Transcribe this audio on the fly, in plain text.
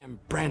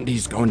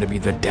brandy's going to be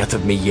the death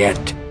of me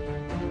yet."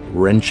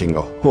 Wrenching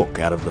a hook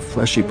out of the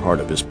fleshy part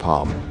of his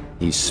palm,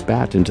 he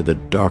spat into the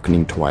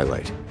darkening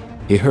twilight.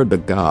 He heard the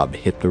gob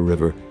hit the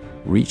river,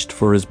 reached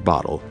for his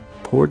bottle,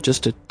 poured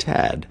just a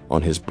tad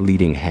on his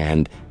bleeding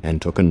hand,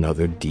 and took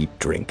another deep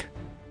drink.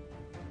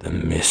 "The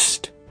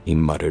mist," he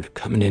muttered,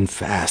 "coming in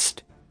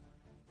fast."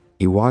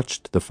 He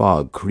watched the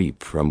fog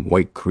creep from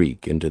White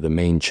Creek into the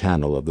main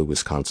channel of the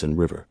Wisconsin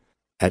River.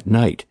 At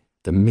night,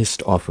 the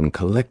mist often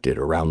collected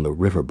around the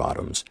river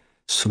bottoms,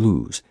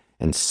 sloughs,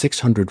 and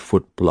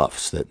 600-foot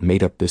bluffs that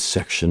made up this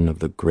section of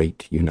the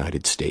great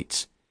United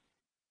States.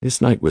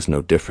 This night was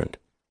no different.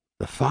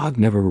 The fog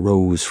never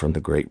rose from the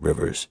great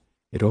rivers.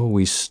 It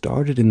always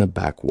started in the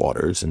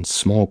backwaters and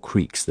small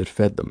creeks that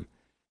fed them.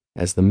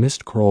 As the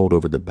mist crawled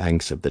over the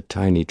banks of the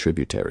tiny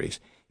tributaries,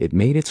 it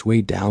made its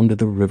way down to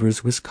the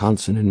rivers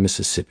Wisconsin and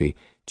Mississippi,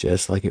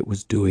 just like it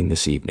was doing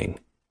this evening.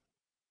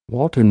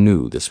 Walter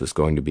knew this was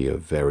going to be a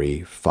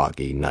very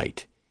foggy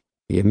night.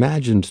 He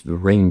imagined the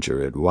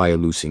ranger at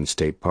Wyalusing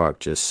State Park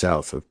just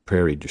south of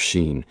Prairie du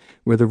Chien,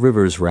 where the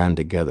rivers ran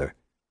together,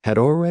 had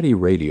already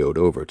radioed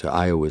over to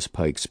Iowa's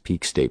Pikes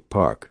Peak State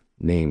Park,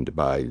 named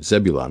by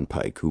Zebulon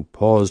Pike, who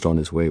paused on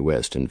his way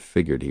west and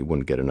figured he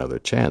wouldn't get another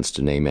chance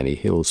to name any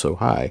hill so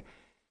high,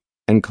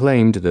 and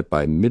claimed that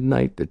by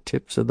midnight the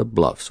tips of the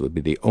bluffs would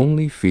be the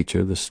only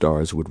feature the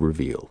stars would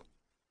reveal.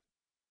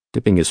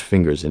 Dipping his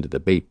fingers into the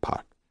bait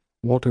pot,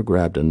 Walter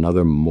grabbed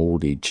another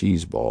moldy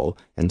cheese ball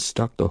and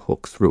stuck the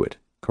hook through it,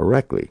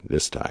 correctly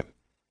this time.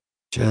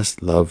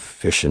 "Just love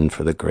fishin'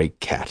 for the great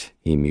cat,"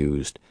 he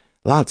mused.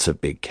 Lots of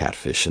big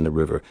catfish in the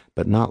river,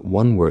 but not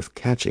one worth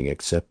catching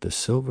except the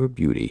silver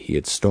beauty he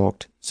had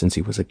stalked since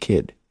he was a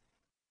kid.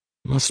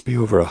 Must be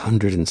over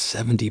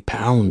 170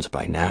 pounds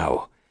by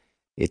now.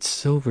 Its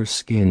silver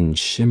skin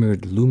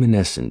shimmered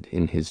luminescent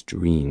in his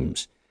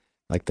dreams.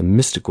 Like the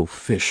mystical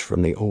fish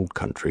from the old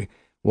country,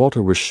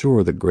 Walter was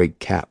sure the great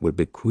cat would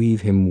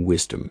bequeath him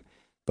wisdom,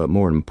 but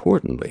more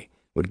importantly,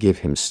 would give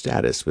him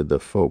status with the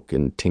folk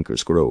in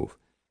Tinker's Grove.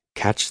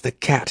 Catch the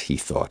cat, he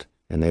thought,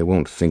 and they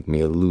won't think me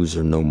a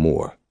loser no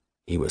more.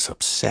 He was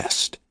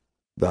obsessed.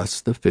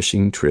 Thus the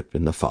fishing trip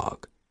in the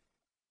fog.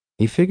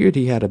 He figured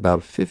he had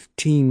about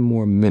 15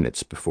 more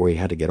minutes before he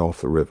had to get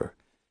off the river.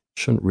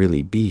 Shouldn't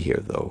really be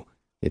here, though,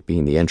 it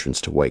being the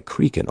entrance to White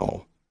Creek and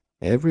all.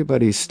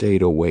 Everybody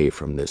stayed away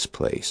from this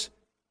place.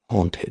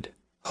 Haunted,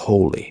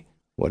 holy,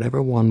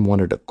 whatever one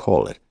wanted to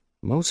call it,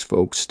 most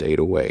folks stayed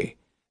away.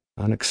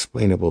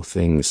 Unexplainable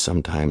things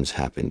sometimes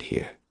happened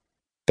here.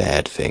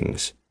 Bad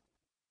things.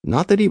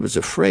 Not that he was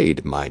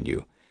afraid, mind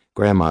you.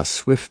 Grandma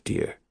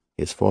Swift-Deer,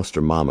 his foster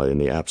mamma in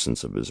the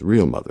absence of his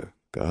real mother,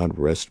 God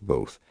rest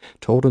both,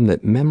 told him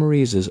that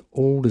memories as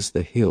old as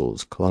the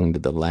hills clung to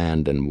the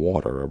land and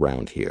water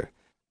around here.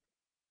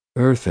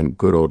 Earth and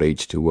good old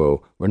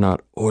H2O were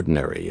not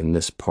ordinary in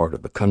this part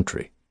of the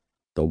country.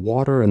 The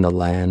water and the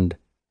land,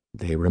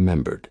 they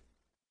remembered.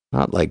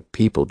 Not like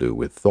people do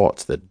with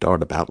thoughts that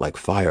dart about like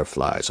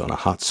fireflies on a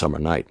hot summer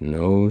night.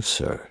 No,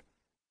 sir.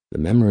 The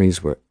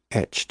memories were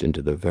etched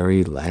into the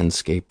very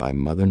landscape by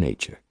Mother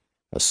Nature,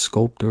 a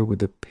sculptor with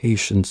the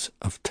patience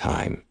of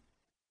time.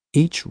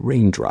 Each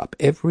raindrop,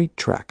 every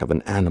track of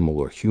an animal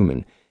or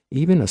human,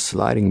 even a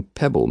sliding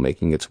pebble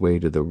making its way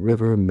to the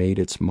river made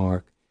its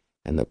mark,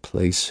 and the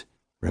place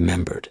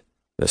remembered.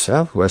 The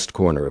southwest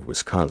corner of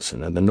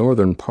Wisconsin and the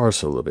northern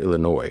parcel of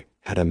Illinois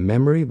had a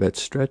memory that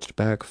stretched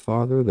back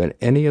farther than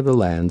any of the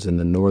lands in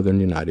the northern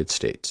United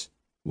States.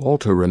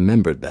 Walter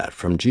remembered that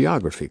from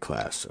geography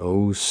class,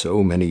 oh,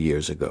 so many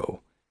years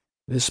ago.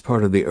 This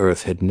part of the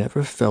earth had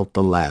never felt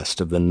the last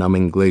of the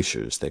numbing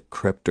glaciers that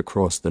crept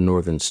across the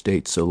northern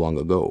states so long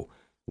ago,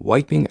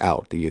 wiping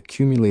out the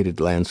accumulated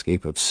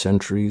landscape of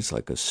centuries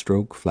like a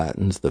stroke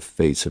flattens the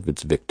face of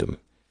its victim.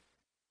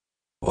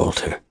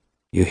 "Walter,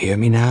 you hear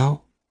me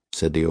now?"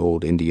 said the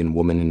old Indian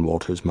woman in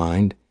Walter's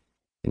mind.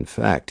 In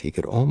fact, he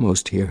could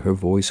almost hear her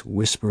voice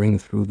whispering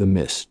through the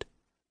mist.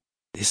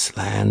 "This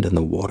land and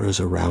the waters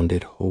around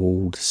it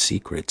hold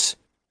secrets,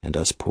 and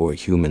us poor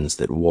humans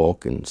that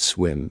walk and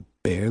swim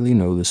barely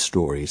know the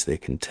stories they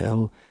can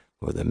tell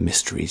or the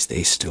mysteries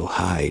they still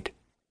hide."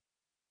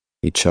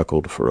 He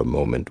chuckled for a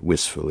moment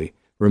wistfully,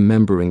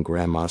 remembering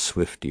Grandma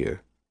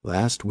Swift-Deer,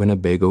 last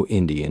Winnebago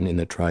Indian in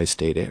the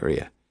tri-state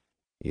area.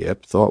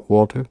 Yep, thought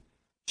Walter,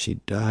 she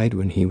died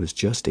when he was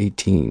just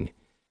 18.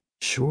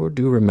 Sure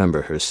do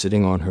remember her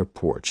sitting on her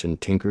porch in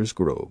Tinker's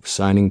Grove,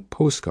 signing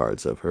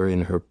postcards of her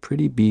in her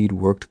pretty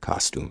bead-worked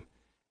costume.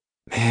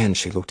 Man,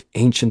 she looked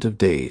ancient of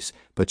days,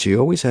 but she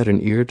always had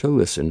an ear to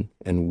listen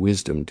and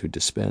wisdom to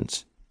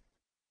dispense.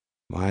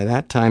 Why,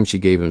 that time she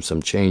gave him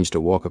some change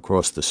to walk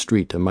across the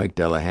street to Mike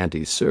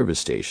Delahanty's service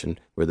station,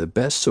 where the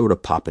best soda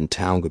pop in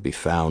town could be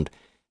found,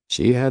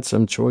 she had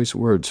some choice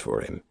words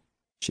for him.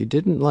 She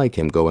didn't like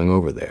him going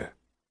over there.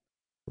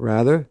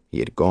 Rather, he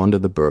had gone to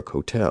the Burke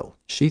Hotel.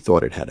 She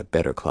thought it had a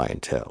better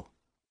clientele.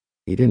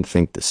 He didn't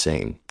think the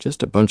same,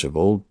 just a bunch of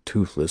old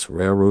toothless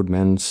railroad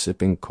men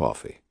sipping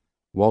coffee.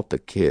 Walt the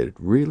Kid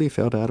really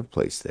felt out of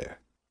place there.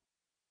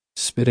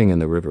 Spitting in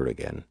the river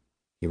again,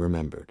 he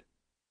remembered.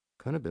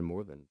 Couldn't have been more than